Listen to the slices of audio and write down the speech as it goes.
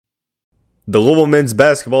The Louisville men's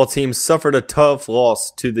basketball team suffered a tough loss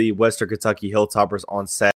to the Western Kentucky Hilltoppers on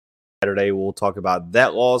Saturday. We'll talk about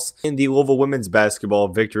that loss and the Louisville women's basketball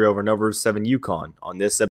victory over number 7 UCONN on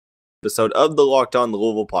this episode of the Locked On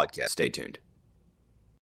Louisville podcast. Stay tuned.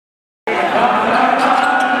 You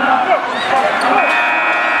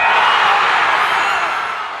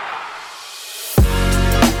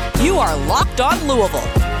are Locked On Louisville,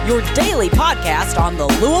 your daily podcast on the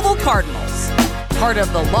Louisville Cardinals. Part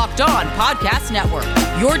of the Locked On Podcast Network,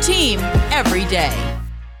 your team every day.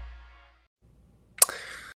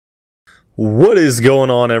 What is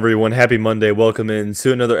going on, everyone? Happy Monday. Welcome in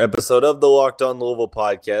to another episode of the Locked On Louisville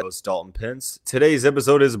podcast. Host Dalton Pence. Today's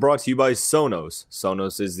episode is brought to you by Sonos.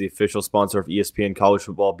 Sonos is the official sponsor of ESPN College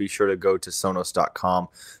Football. Be sure to go to Sonos.com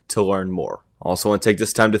to learn more. Also want to take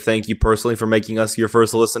this time to thank you personally for making us your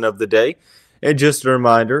first listen of the day. And just a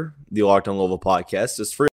reminder, the Locked On Louisville podcast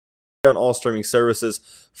is free on all streaming services,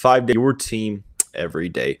 5 days, your team every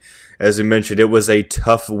day. As we mentioned, it was a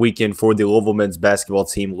tough weekend for the Louisville men's basketball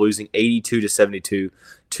team, losing 82-72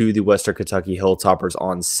 to the Western Kentucky Hilltoppers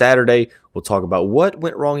on Saturday. We'll talk about what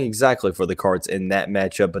went wrong exactly for the Cards in that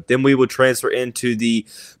matchup, but then we will transfer into the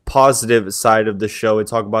positive side of the show and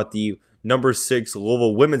talk about the number 6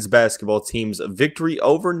 Louisville women's basketball team's victory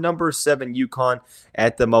over number 7 UConn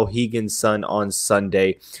at the Mohegan Sun on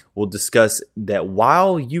Sunday. We'll discuss that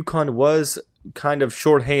while UConn was kind of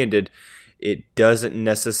shorthanded, it doesn't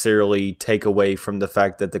necessarily take away from the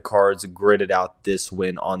fact that the Cards gritted out this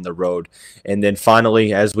win on the road. And then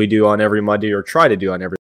finally, as we do on every Monday, or try to do on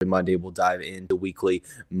every Monday, we'll dive into the weekly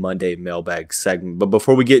Monday mailbag segment. But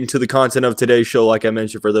before we get into the content of today's show, like I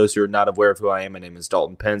mentioned, for those who are not aware of who I am, my name is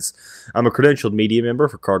Dalton Pence. I'm a credentialed media member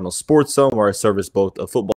for Cardinal Sports Zone, where I serve as both a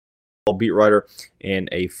football beat writer and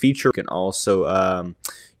a feature. You can also,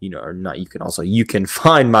 you can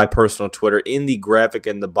find my personal Twitter in the graphic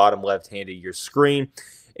in the bottom left hand of your screen.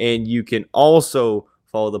 And you can also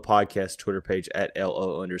follow the podcast Twitter page at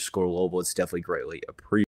LO_Louisville. It's definitely greatly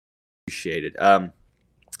appreciated.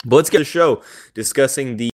 But let's get to the show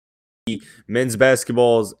discussing the men's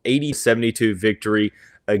basketball's 80-72 victory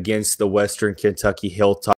against the Western Kentucky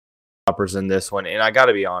Hilltoppers in this one. And I got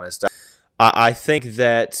to be honest, I think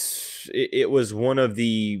that it was one of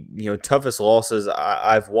the toughest losses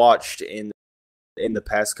I've watched in the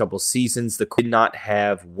past couple seasons. The could not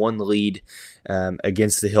have one lead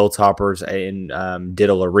against the Hilltoppers in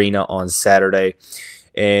Diddle Arena on Saturday.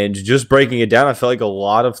 And just breaking it down, I felt like a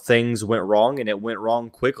lot of things went wrong, and it went wrong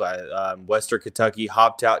quickly. Western Kentucky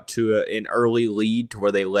hopped out to an early lead to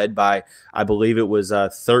where they led by, I believe it was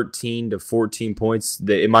 13 to 14 points.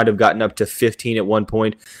 It might have gotten up to 15 at one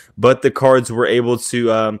point, but the Cards were able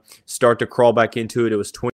to start to crawl back into it. It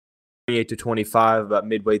was 28-25 about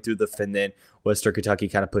midway through and then Western Kentucky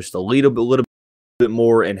kind of pushed the lead a little bit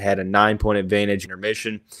more and had a 9-point advantage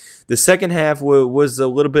intermission. The second half was a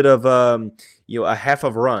little bit of a half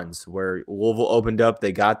of runs where Louisville opened up.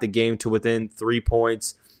 They got the game to within 3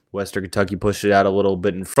 points. Western Kentucky pushed it out a little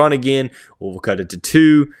bit in front again. Louisville cut it to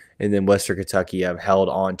 2, and then Western Kentucky held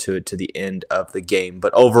on to it to the end of the game.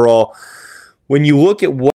 But overall, when you look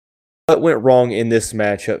at what went wrong in this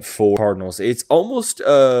matchup for Cardinals, it's almost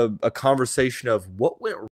a conversation of what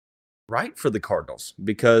went right for the Cardinals,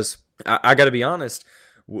 because I got to be honest,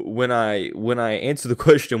 when I answer the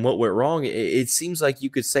question what went wrong, it seems like you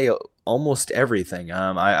could say almost everything.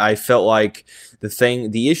 I felt like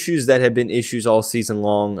the issues that had been issues all season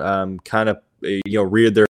long kind of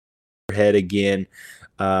reared their head again.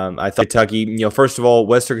 I thought Kentucky, first of all,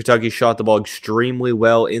 Western Kentucky shot the ball extremely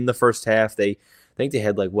well in the first half. I think they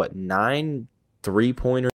had 9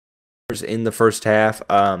 3-pointers in the first half.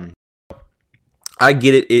 I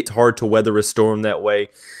get it; it's hard to weather a storm that way.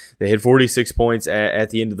 They had 46 points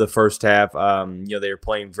at the end of the first half. They were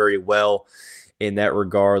playing very well in that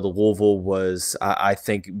regard. The Louisville was, I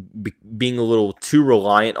think, being a little too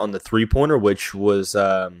reliant on the three-pointer, which was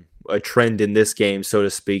a trend in this game, so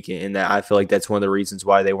to speak, and that I feel like that's one of the reasons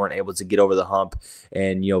why they weren't able to get over the hump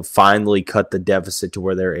and finally cut the deficit to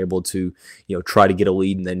where they're able to try to get a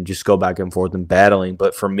lead and then just go back and forth and battling.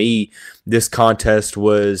 But for me, this contest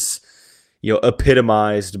was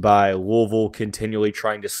epitomized by Louisville continually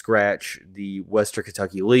trying to scratch the Western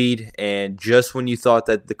Kentucky lead. And just when you thought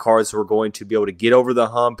that the Cards were going to be able to get over the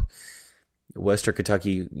hump, Western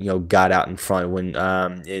Kentucky, got out in front. When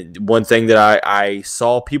one thing that I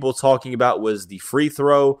saw people talking about was the free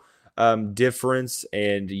throw difference.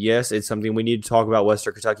 And yes, it's something we need to talk about.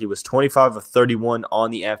 Western Kentucky was 25 of 31 on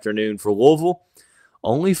the afternoon for Louisville.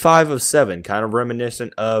 Only 5 of 7, kind of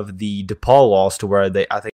reminiscent of the DePaul loss to where I think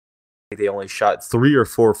they only shot 3 or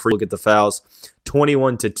 4 free. Look at the fouls,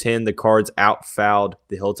 21-10. The Cards out-fouled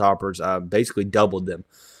the Hilltoppers, basically doubled them.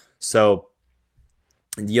 So,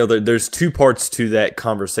 there's two parts to that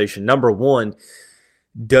conversation. Number one,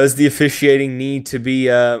 does the officiating need to be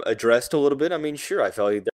addressed a little bit? I mean, sure, I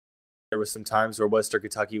felt like there was some times where Western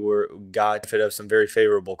Kentucky got fit of some very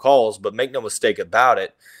favorable calls, but make no mistake about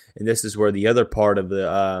it, and this is where the other part of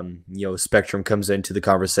the spectrum comes into the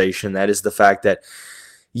conversation. That is the fact that,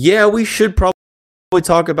 yeah, we should probably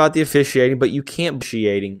talk about the officiating, but you can't be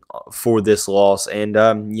officiating for this loss. And,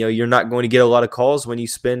 you're not going to get a lot of calls when you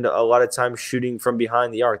spend a lot of time shooting from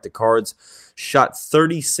behind the arc. The Cards shot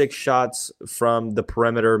 36 shots from the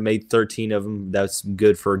perimeter, made 13 of them. That's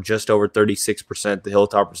good for just over 36%. The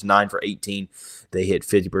Hilltoppers, 9 for 18. They hit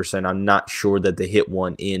 50%. I'm not sure that they hit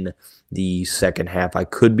one in the second half. I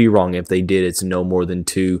could be wrong. If they did, it's no more than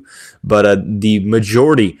 2. But the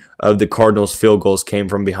majority of the Cardinals' field goals came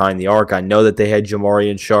from behind the arc. I know that they had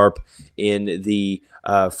Jamarian Sharp in the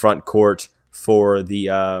front court for the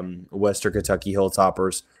Western Kentucky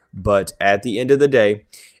Hilltoppers. But at the end of the day,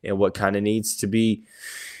 and what kind of needs to be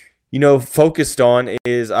focused on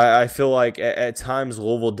is I feel like at times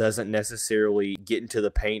Louisville doesn't necessarily get into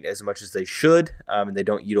the paint as much as they should, and they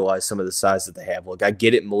don't utilize some of the size that they have. Look, I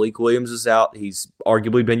get it. Malik Williams is out. He's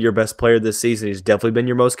arguably been your best player this season. He's definitely been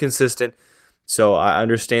your most consistent. So I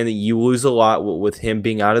understand that you lose a lot with him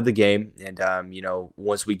being out of the game. And,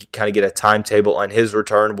 once we kind of get a timetable on his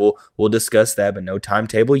return, we'll discuss that, but no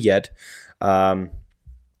timetable yet.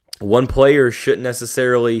 One player shouldn't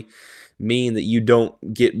necessarily mean that you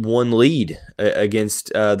don't get one lead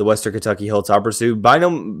against the Western Kentucky Hilltoppers, who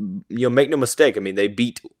make no mistake. I mean, they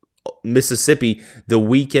beat Mississippi the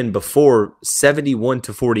weekend before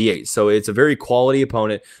 71-48. So it's a very quality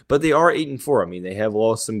opponent, but they are 8-4. I mean, they have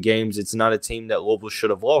lost some games. It's not a team that Louisville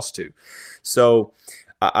should have lost to. So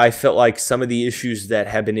I felt like some of the issues that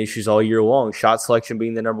have been issues all year long, shot selection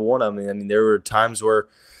being the number one. I mean, there were times where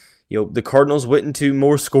the Cardinals went into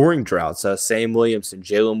more scoring droughts. Sam Williamson,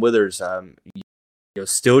 Jalen Withers,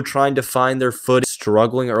 still trying to find their foot,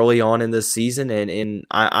 struggling early on in the season. And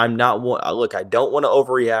I'm not look. I don't want to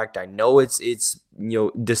overreact. I know it's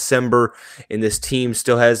December, and this team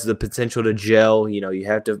still has the potential to gel. You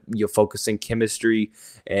have to focus on chemistry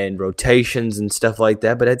and rotations and stuff like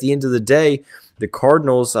that. But at the end of the day, the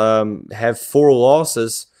Cardinals have 4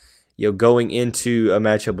 losses. Going into a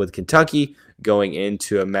matchup with Kentucky, going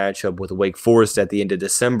into a matchup with Wake Forest at the end of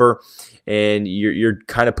December, and you're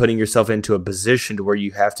kind of putting yourself into a position to where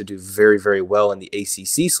you have to do very, very well in the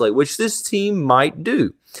ACC slate, which this team might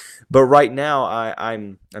do. But right now,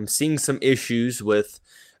 I'm seeing some issues with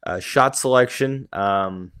shot selection,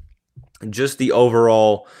 just the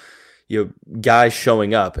overall guys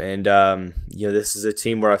showing up, and this is a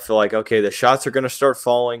team where I feel like, okay, the shots are going to start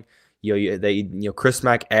falling. Chris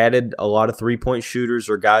Mack added a lot of 3-point shooters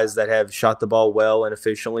or guys that have shot the ball well and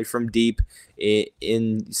efficiently from deep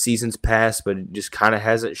in seasons past, but it just kind of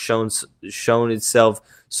hasn't shown itself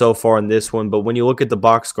so far in this one. But when you look at the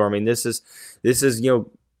box score, I mean, this is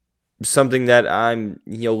something that I'm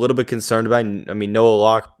a little bit concerned about. I mean, Noah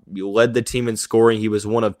Locke led the team in scoring. He was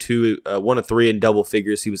one of 3 in double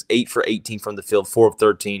figures. He was 8 for 18 from the field, 4 of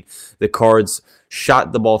 13. The Cards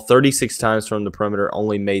shot the ball 36 times from the perimeter,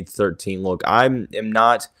 only made 13. Look, I'm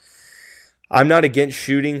not against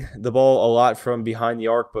shooting the ball a lot from behind the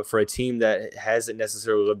arc, but for a team that hasn't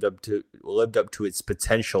necessarily lived up to its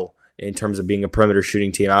potential in terms of being a perimeter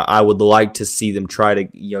shooting team, I would like to see them try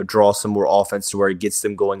to draw some more offense to where it gets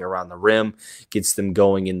them going around the rim, gets them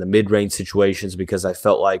going in the mid-range situations, because I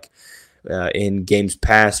felt like in games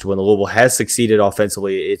past when Louisville has succeeded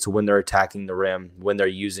offensively, it's when they're attacking the rim, when they're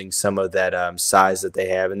using some of that size that they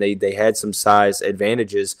have. And they had some size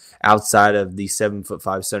advantages outside of the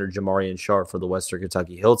 7'5" center Jamarian Sharp for the Western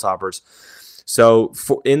Kentucky Hilltoppers. So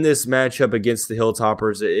in this matchup against the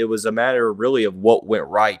Hilltoppers, it was a matter really of what went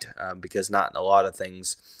right, because not a lot of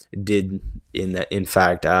things did in that. In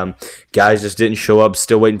fact, guys just didn't show up.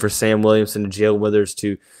 Still waiting for Sam Williamson and Jalen Withers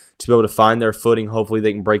to be able to find their footing. Hopefully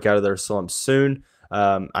they can break out of their slump soon.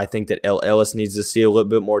 I think that L. Ellis needs to see a little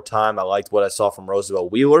bit more time. I liked what I saw from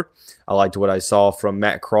Roosevelt Wheeler. I liked what I saw from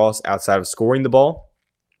Matt Cross outside of scoring the ball.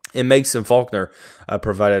 And Mason Faulkner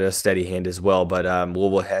provided a steady hand as well, but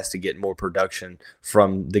Louisville has to get more production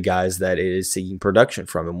from the guys that it is seeking production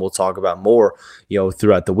from, and we'll talk about more,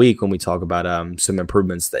 throughout the week when we talk about some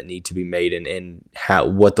improvements that need to be made and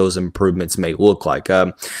what those improvements may look like.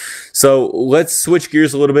 So let's switch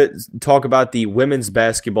gears a little bit, talk about the women's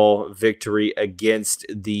basketball victory against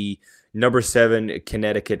the number 7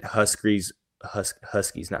 Connecticut Huskies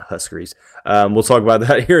Huskies, not Huskies. We'll talk about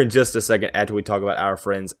that here in just a second after we talk about our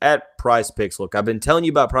friends at Prize Picks. Look, I've been telling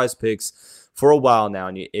you about Prize Picks for a while now,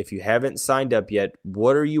 and if you haven't signed up yet,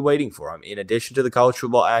 what are you waiting for? In addition to the college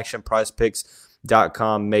football action,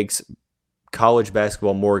 PrizePicks.com makes college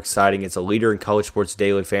basketball more exciting. It's a leader in college sports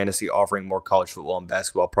daily fantasy, offering more college football and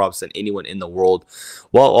basketball props than anyone in the world,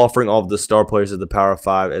 while offering all of the star players of the Power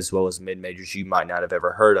 5 as well as mid-majors you might not have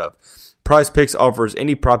ever heard of. Prize Picks offers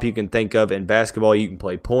any prop you can think of in basketball. You can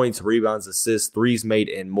play points, rebounds, assists, threes made,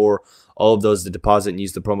 and more. All of those to deposit and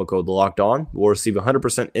use the promo code LOCKEDON. We'll receive a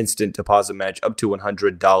 100% instant deposit match up to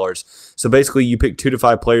 $100. So basically, you pick 2 to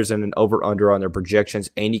 5 players and an over-under on their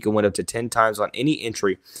projections, and you can win up to 10 times on any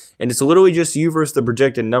entry. And it's literally just you versus the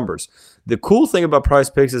projected numbers. The cool thing about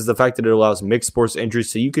Prize Picks is the fact that it allows mixed sports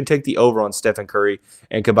entries, so you can take the over on Stephen Curry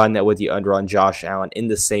and combine that with the under on Josh Allen in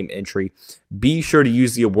the same entry. Be sure to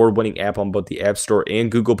use the award-winning app on both the App Store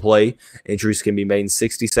and Google Play. Entries can be made in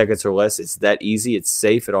 60 seconds or less. It's that easy. It's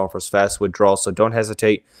safe. It offers fast withdrawals, so don't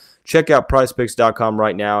hesitate. Check out PrizePicks.com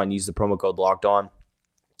right now and use the promo code LOCKEDON.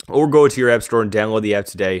 Or go to your App Store and download the app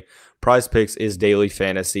today. Prize Picks is daily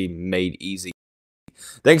fantasy made easy.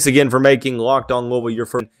 Thanks again for making Locked On Louisville your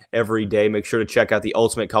first every day. Make sure to check out the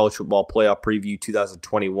Ultimate College Football Playoff Preview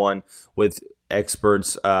 2021 with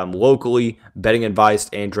experts locally, betting advice,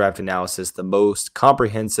 and draft analysis. The most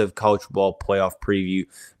comprehensive college football playoff preview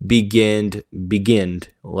begun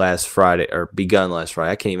last Friday.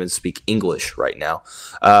 I can't even speak English right now.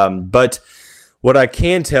 But what I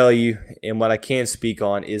can tell you and what I can speak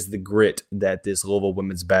on is the grit that this Louisville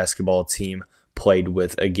women's basketball team played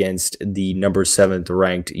with against the number 7th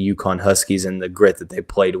ranked UConn Huskies, and the grit that they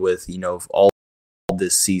played with, all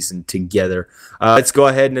this season together. Let's go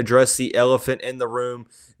ahead and address the elephant in the room.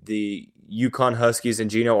 The UConn Huskies and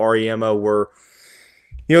Gino Auriemma were,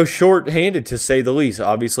 short-handed to say the least.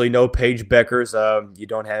 Obviously, no Paige Beckers. You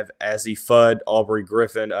don't have Azzy Fudd, Aubrey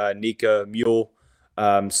Griffin, Nika Mule.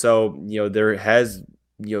 There has,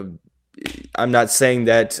 I'm not saying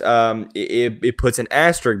that it puts an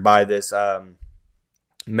asterisk by this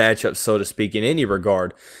matchup, so to speak, in any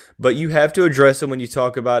regard. But you have to address it when you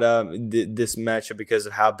talk about this matchup because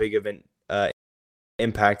of how big of an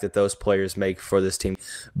impact that those players make for this team.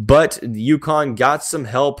 But UConn got some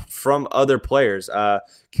help from other players.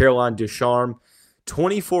 Caroline Ducharme,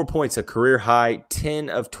 24 points, a career high, 10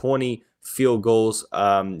 of 20 field goals.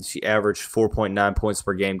 She averaged 4.9 points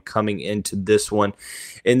per game coming into this one.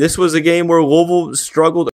 And this was a game where Louisville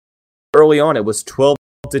struggled early on. It was 12-2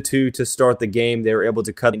 to start the game. They were able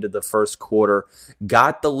to cut into the first quarter,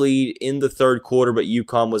 got the lead in the third quarter, but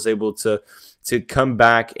UConn was able to come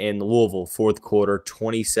back in Louisville fourth quarter,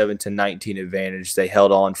 27-19 advantage. They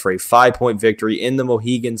held on for a 5-point victory in the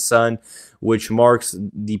Mohegan Sun, which marks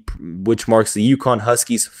the UConn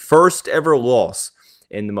Huskies' first ever loss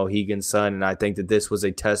in the Mohegan Sun. And I think that this was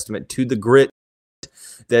a testament to the grit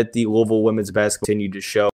that the Louisville women's basketball continued to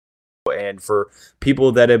show. And for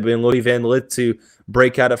people that have been looking Van Lith to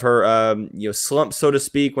break out of her slump, so to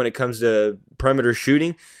speak, when it comes to perimeter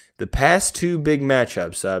shooting, the past 2 big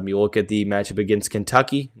matchups, you look at the matchup against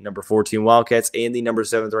Kentucky, number 14 Wildcats, and the number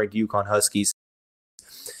 7th ranked UConn Huskies.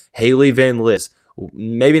 Haley Van Lith,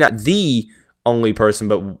 maybe not the only person,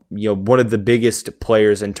 but one of the biggest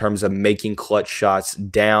players in terms of making clutch shots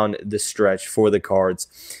down the stretch for the Cards.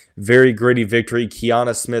 Very gritty victory.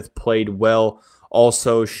 Kiana Smith played well.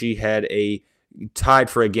 Also, she had tied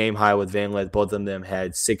for a game high with Van Lith. Both of them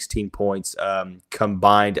had 16 points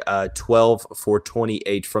combined, 12 for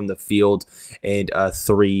 28 from the field, and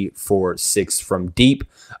 3 for 6 from deep.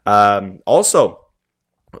 Also,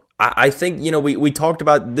 I think we talked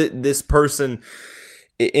about this person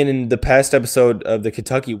in the past episode of the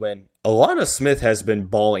Kentucky win. Alana Smith has been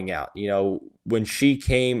balling out. When she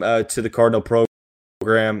came to the Cardinal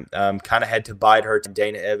program, kind of had to bide her to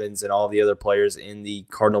Dana Evans and all the other players in the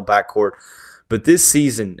Cardinal backcourt. But this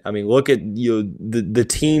season, look at the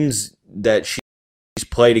teams that she's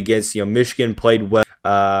played against. Michigan played well.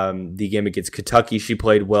 The game against Kentucky, she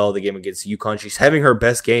played well. The game against UConn, she's having her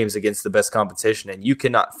best games against the best competition, and you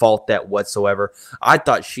cannot fault that whatsoever. I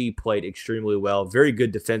thought she played extremely well, very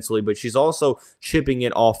good defensively, but she's also chipping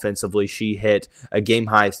in offensively. She hit a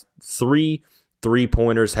game-high 3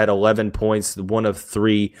 3-pointers, had 11 points, one of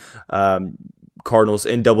 3 Cardinals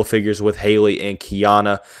in double figures with Haley and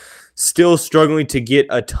Kiana. Still struggling to get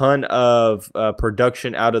a ton of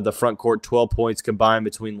production out of the front court. 12 points combined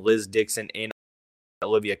between Liz Dixon and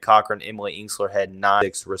Olivia Cochran. Emily Ingsler had 9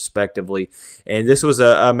 respectively. And this was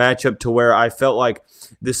a matchup to where I felt like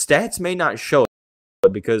the stats may not show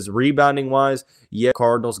it because rebounding-wise,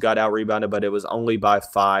 Cardinals got out-rebounded, but it was only by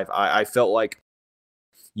 5. I felt like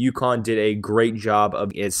UConn did a great job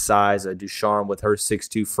of its size. Ducharme with her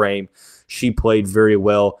 6'2 frame, she played very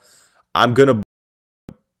well. I'm going to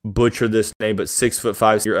butcher this name, but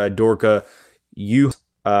 6'5", Dorka,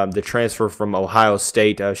 the transfer from Ohio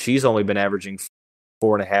State. She's only been averaging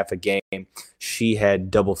 4.5 a game. She had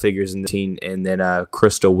double figures in the team, and then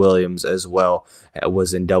Crystal Williams as well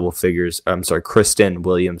was in double figures. Kristen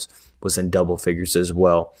Williams was in double figures as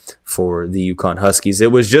well for the UConn Huskies.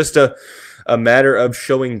 It was just a matter of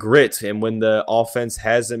showing grit, and when the offense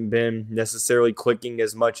hasn't been necessarily clicking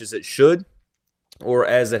as much as it should, or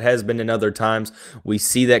as it has been in other times, we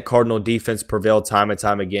see that Cardinal defense prevail time and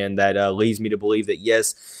time again. That leads me to believe that,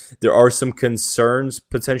 yes, there are some concerns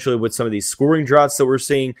potentially with some of these scoring droughts that we're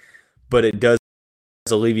seeing, but it does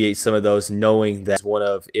alleviate some of those, knowing that one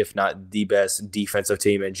of, if not the best defensive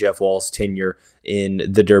team in Jeff Wall's tenure in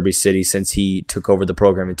the Derby City since he took over the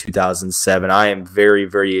program in 2007. I am very,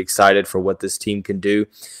 very excited for what this team can do.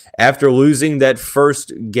 After losing that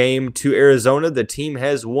first game to Arizona, the team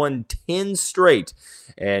has won 10 straight,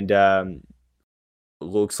 and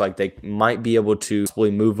looks like they might be able to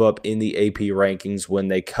move up in the AP rankings when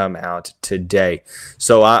they come out today.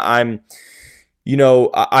 So I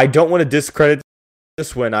don't want to discredit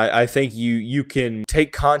this win. I think you can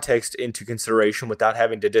take context into consideration without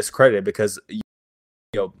having to discredit it, because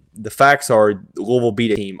the facts are Louisville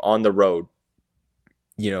beat a team on the road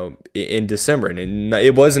in December, and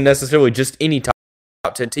it wasn't necessarily just any top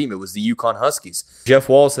 10 team. It was the UConn Huskies. Jeff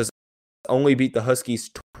Walz has only beat the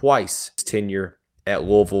Huskies twice his tenure at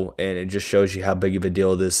Louisville, and it just shows you how big of a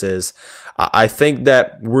deal this is. I think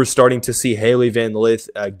that we're starting to see Haley Van Lith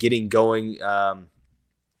getting going.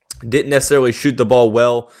 Didn't necessarily shoot the ball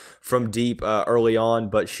well from deep early on,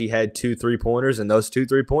 but she had 2 3-pointers, and those 2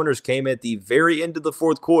 3-pointers came at the very end of the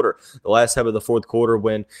fourth quarter, the last half of the fourth quarter,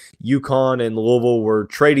 when UConn and Louisville were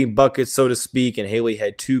trading buckets, so to speak, and Haley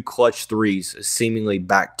had 2 clutch threes, seemingly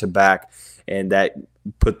back-to-back, and that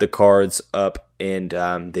put the Cards up, and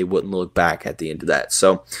they wouldn't look back at the end of that.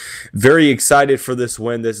 So very excited for this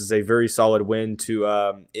win. This is a very solid win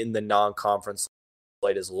to in the non-conference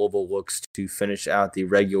as Louisville looks to finish out the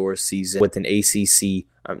regular season with an ACC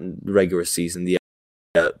regular season, the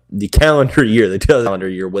calendar year, the calendar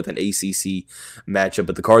year with an ACC matchup.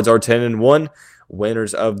 But the Cards are 10-1.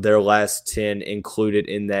 Winners of their last 10 included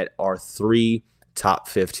in that are 3 top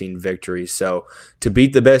 15 victories. So to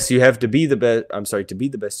beat the best, you have to be the best. To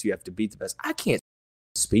beat the best, you have to beat the best. I can't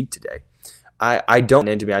speak today. I don't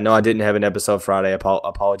end to me. I know I didn't have an episode Friday.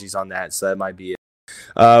 Apologies on that. So that might be it.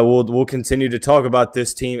 We'll continue to talk about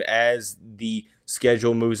this team as the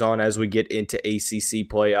schedule moves on, as we get into ACC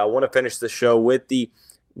play. I want to finish the show with the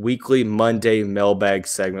weekly Monday mailbag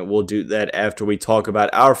segment. We'll do that after we talk about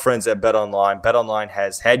our friends at BetOnline. BetOnline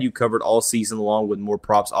has had you covered all season long with more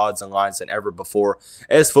props, odds, and lines than ever before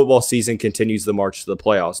as football season continues the march to the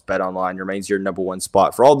playoffs. BetOnline remains your number one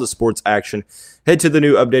spot for all the sports action. Head to the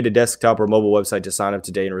new updated desktop or mobile website to sign up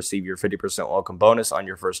today and receive your 50% welcome bonus on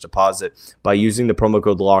your first deposit by using the promo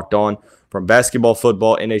code LOCKEDON. From basketball,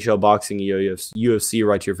 football, NHL, boxing, UFC,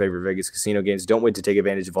 right to your favorite Vegas casino games. Don't wait to take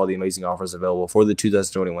advantage of all the amazing offers available for the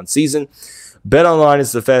 2021 season. BetOnline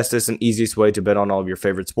is the fastest and easiest way to bet on all of your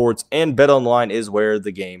favorite sports, and BetOnline is where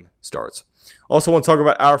the game starts. Also want to talk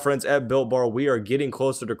about our friends at Built Bar. We are getting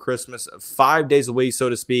closer to Christmas, 5 days away, so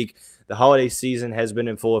to speak. The holiday season has been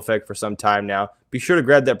in full effect for some time now. Be sure to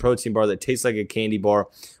grab that protein bar that tastes like a candy bar,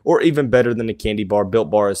 or even better than a candy bar. Built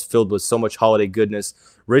Bar is filled with so much holiday goodness,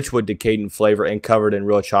 rich with decadent flavor and covered in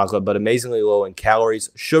real chocolate, but amazingly low in calories,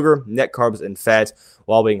 sugar, net carbs, and fat,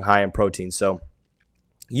 while being high in protein. So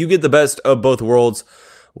you get the best of both worlds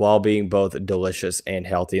while being both delicious and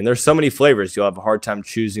healthy. And there's so many flavors, you'll have a hard time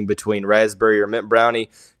choosing between raspberry or mint brownie,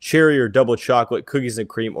 cherry or double chocolate, cookies and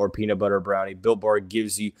cream, or peanut butter brownie. Built Bar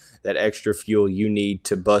gives you that extra fuel you need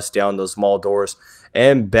to bust down those mall doors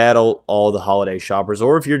and battle all the holiday shoppers.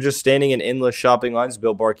 Or if you're just standing in endless shopping lines,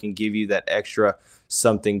 Built Bar can give you that extra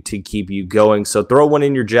something to keep you going. So throw one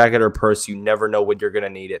in your jacket or purse. You never know when you're going to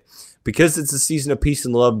need it. Because it's a season of peace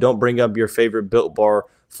and love, don't bring up your favorite Built Bar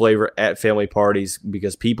flavor at family parties,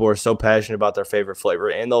 because people are so passionate about their favorite flavor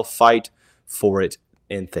and they'll fight for it,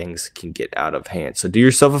 and things can get out of hand. So do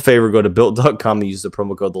yourself a favor, go to built.com and use the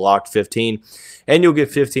promo code LOCKED15 and you'll get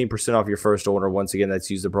 15% off your first order. Once again, that's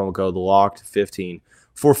use the promo code LOCKED15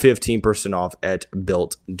 for 15% off at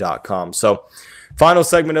built.com. So final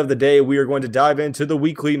segment of the day, we are going to dive into the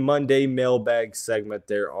weekly Monday mailbag segment.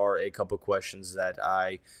 There are a couple questions that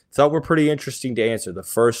I thought were pretty interesting to answer. The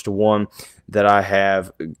first one that I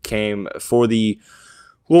have came for the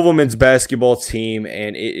Louisville men's basketball team,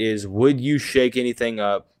 and it is, would you shake anything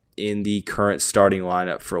up in the current starting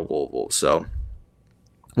lineup for Louisville? So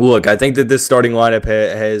Look, I think that this starting lineup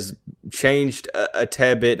has changed a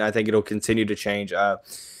tad bit, and I think it'll continue to change.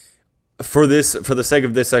 For the sake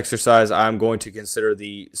of this exercise, I'm going to consider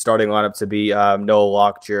the starting lineup to be Noah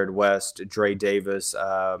Locke, Jared West, Dre Davis,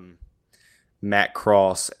 Matt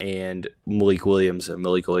Cross, and Malik Williams.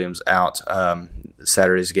 Malik Williams out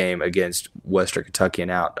Saturday's game against Western Kentucky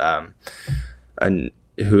and out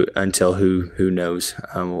who knows.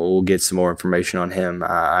 We'll get some more information on him.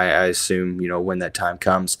 I assume when that time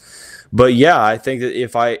comes. But yeah, I think that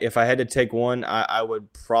if I had to take one, I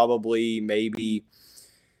would probably maybe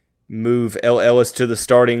move Ellis to the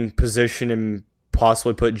starting position and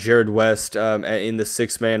possibly put Jared West in the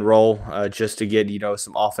six-man role just to get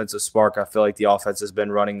some offensive spark. I feel like the offense has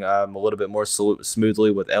been running a little bit more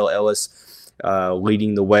smoothly with Ellis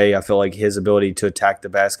leading the way. I feel like his ability to attack the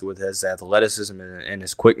basket with his athleticism and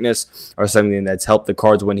his quickness are something that's helped the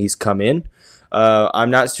Cards when he's come in.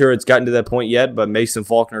 I'm not sure it's gotten to that point yet, but Mason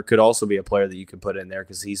Faulkner could also be a player that you could put in there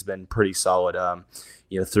because he's been pretty solid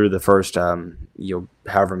through the first,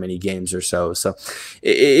 however many games or so. So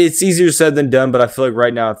it's easier said than done, but I feel like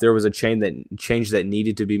right now, if there was a change that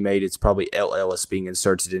needed to be made, it's probably Ellis being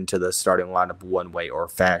inserted into the starting lineup one way or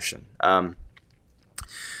fashion.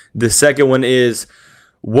 The second one is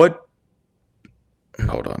what?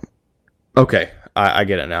 Hold on. Okay, I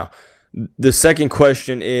get it now. The second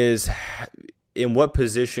question is, in what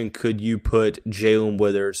position could you put Jalen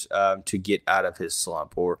Withers to get out of his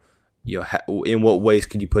slump, or in what ways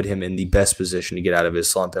could you put him in the best position to get out of his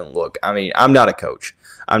slump? And look, I mean, I'm not a coach.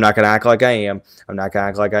 I'm not going to act like I am. I'm not going to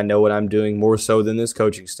act like I know what I'm doing more so than this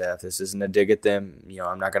coaching staff. This isn't a dig at them.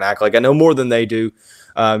 I'm not going to act like I know more than they do.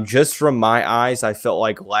 Just from my eyes, I felt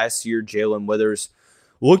like last year Jalen Withers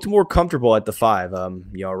looked more comfortable at the 5,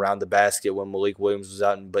 around the basket when Malik Williams was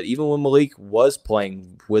out. But even when Malik was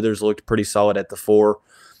playing, Withers looked pretty solid at the 4.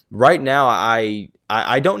 Right now, I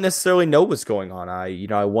don't necessarily know what's going on.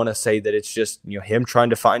 I want to say that it's just him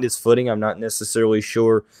trying to find his footing. I'm not necessarily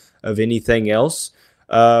sure of anything else.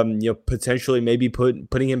 Potentially maybe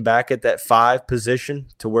putting him back at that 5 position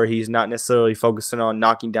to where he's not necessarily focusing on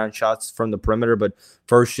knocking down shots from the perimeter, but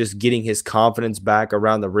first just getting his confidence back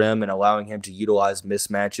around the rim and allowing him to utilize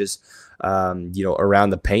mismatches, around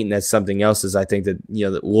the paint. And that's something else is I think that,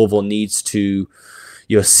 that Louisville needs to,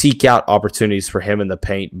 seek out opportunities for him in the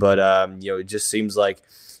paint. But, it just seems like,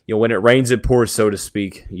 when it rains, it pours, so to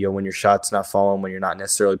speak, when your shot's not falling, when you're not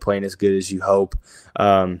necessarily playing as good as you hope.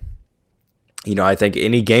 I think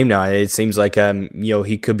any game now, it seems like,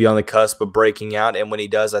 he could be on the cusp of breaking out. And when he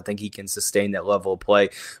does, I think he can sustain that level of play.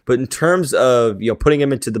 But in terms of, putting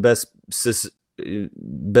him into the best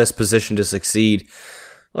position to succeed,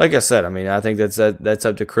 like I said, I mean, I think that's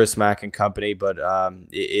up to Chris Mack and company. But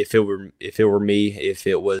if it were me, if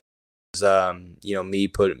it was me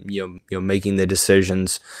making the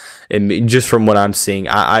decisions, and just from what I'm seeing,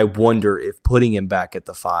 I wonder if putting him back at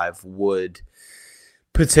the 5 would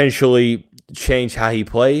potentially change how he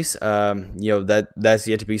plays. That's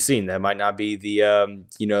yet to be seen. That might not be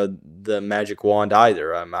the magic wand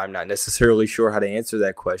either. I'm not necessarily sure how to answer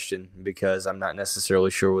that question because I'm not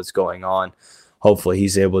necessarily sure what's going on. Hopefully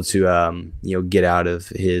he's able to, get out of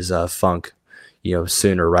his funk,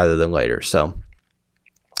 sooner rather than later. So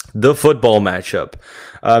the football matchup.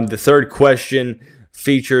 The third question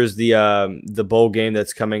features the bowl game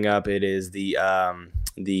that's coming up. It is the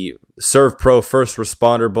Serve Pro First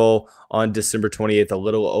Responder Bowl on December 28th, a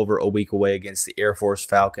little over a week away against the Air Force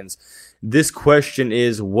Falcons. This question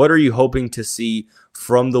is, what are you hoping to see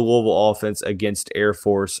from the Louisville offense against Air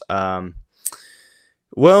Force?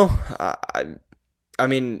 I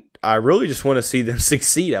mean, I really just want to see them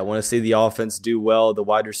succeed. I want to see the offense do well. The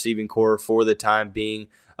wide receiving core for the time being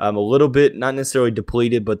a little bit, not necessarily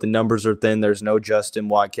depleted, but the numbers are thin. There's no Justin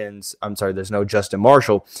Marshall.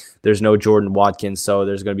 There's no Jordan Watkins. So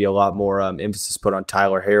there's going to be a lot more emphasis put on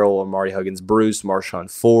Tyler Harrell, Amari Huggins-Bruce, Marshawn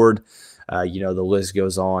Ford. The list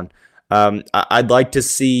goes on. I'd like to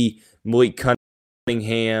see Malik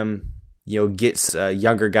Cunningham, get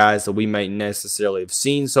younger guys that we might necessarily have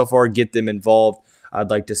seen so far, get them involved. I'd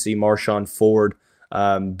like to see Marshawn Ford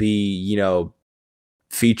be,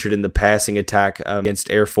 featured in the passing attack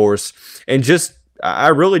against Air Force. And I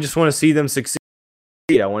really just want to see them succeed.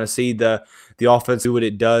 I want to see the offense do what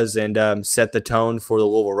it does and set the tone for the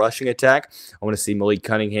Louisville rushing attack. I want to see Malik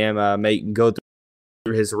Cunningham go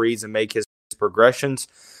through his reads and make his progressions.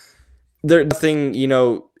 There's nothing,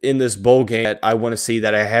 in this bowl game that I want to see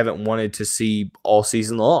that I haven't wanted to see all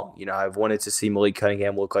season long. I've wanted to see Malik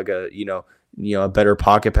Cunningham look like a better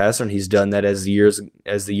pocket passer, and he's done that as the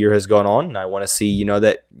year has gone on. And I want to see,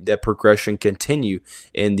 that progression continue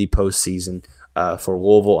in the postseason for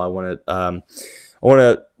Louisville. I want to I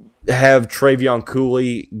want to have Travion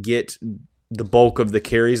Cooley get the bulk of the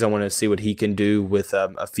carries. I want to see what he can do with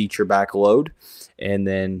a feature back load. And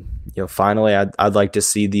then, finally, I'd like to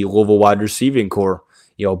see the Louisville wide receiving core,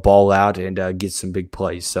 ball out and get some big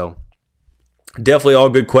plays. So definitely all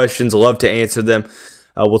good questions. Love to answer them.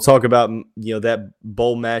 We'll talk about, that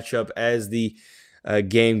bowl matchup as the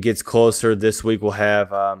game gets closer. This week we'll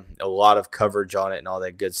have a lot of coverage on it and all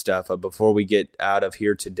that good stuff. Before we get out of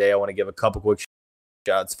here today, I want to give a couple quick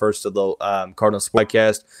shots. First of the Cardinals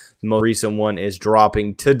podcast. The most recent one is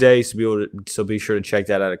dropping today, so be sure to check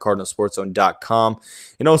that out at cardinalsportszone.com.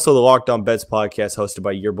 And also the Locked On Bets podcast hosted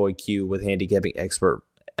by your boy Q with handicapping expert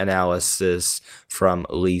analysis from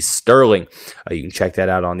Lee Sterling. You can check that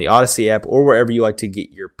out on the Odyssey app or wherever you like to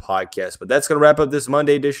get your podcast. But that's going to wrap up this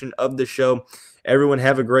Monday edition of the show. Everyone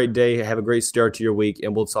have a great day. Have a great start to your week,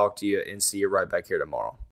 and we'll talk to you and see you right back here tomorrow.